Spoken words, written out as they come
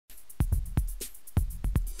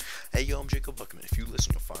Hey yo, I'm Jacob Buckman. If you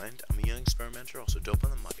listen, you'll find I'm a young experimenter, also dope on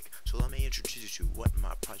the mic. So let me introduce you to what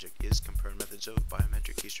my project is, Comparin methods of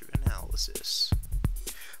biometric keystroke analysis.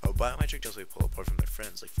 A biometric tells we pull apart from their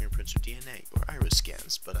friends like fingerprints or DNA or iris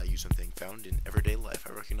scans, but I use something found in everyday life.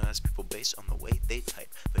 I recognize people based on the way they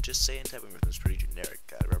type, but just saying typing rhythm is pretty generic.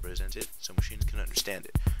 Gotta represent it so machines can understand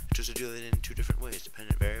it. I chose to do that in two different ways: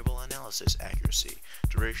 dependent variable analysis, accuracy.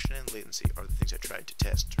 Duration and latency are the things I tried to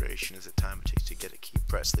test. Duration is the time it takes to get a key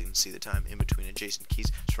pressed. Latency, the time in between adjacent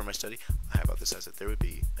keys. So for my study, I hypothesized that there would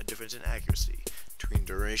be a difference in accuracy between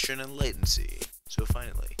duration and latency. So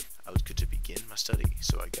finally, I was good to begin my study,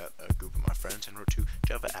 so I got a group of my friends and wrote 2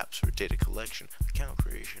 Java apps for data collection. Account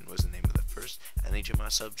creation was the name of the first, and each of my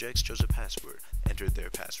subjects chose a password, entered their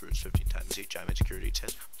passwords 15 times each. I made security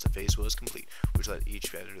test once the phase was complete, which let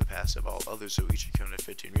each enter the pass of all others, so each account had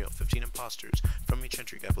 15 real, 15 imposters. From each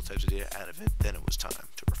entry, got both types of data out of it. Then it was time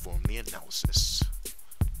to perform the analysis.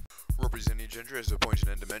 Representing gender as a point and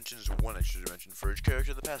n dimensions, one extra dimension for each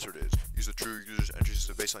character the password is. Use the true user's entries as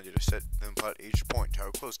a baseline data set, then plot each point. How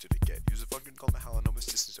close did it get? Use a function called Mahalanomous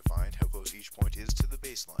distance to find how close each point is to the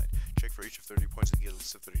baseline. Check for each of 30 points and get a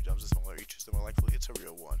list of 30 dumps. The smaller each is, the more likely it's a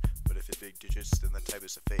real one. But if it's big digits, then the type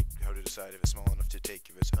is a fake. How to decide if it's small enough to take?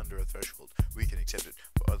 If it's under a threshold, we can accept it,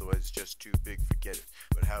 but otherwise it's just too big, forget it.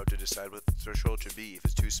 But how to decide what the threshold should be? If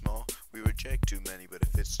it's too small, we reject too many, but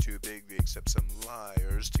if it's too big, we accept some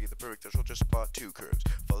liars. To get the perfect threshold, just plot 2 curves.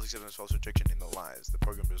 False acceptance, false rejection in the lies. The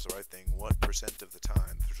program does the right thing what % of the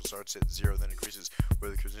time? The threshold starts at 0, then increases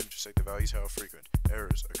where the curves intersect. The values how frequent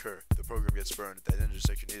errors occur. The program gets burned. That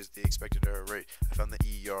intersection is the expected error rate. I found the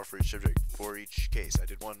EER for each subject. For each case, I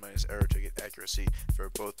did 1 minus error to get accuracy for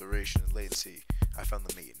both duration and latency. I found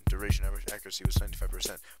the mean. Duration average accuracy was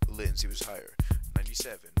 95%, but latency was higher,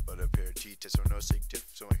 97. But a pair of t-tests or no sig diff,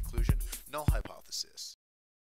 so my conclusion, null hypothesis.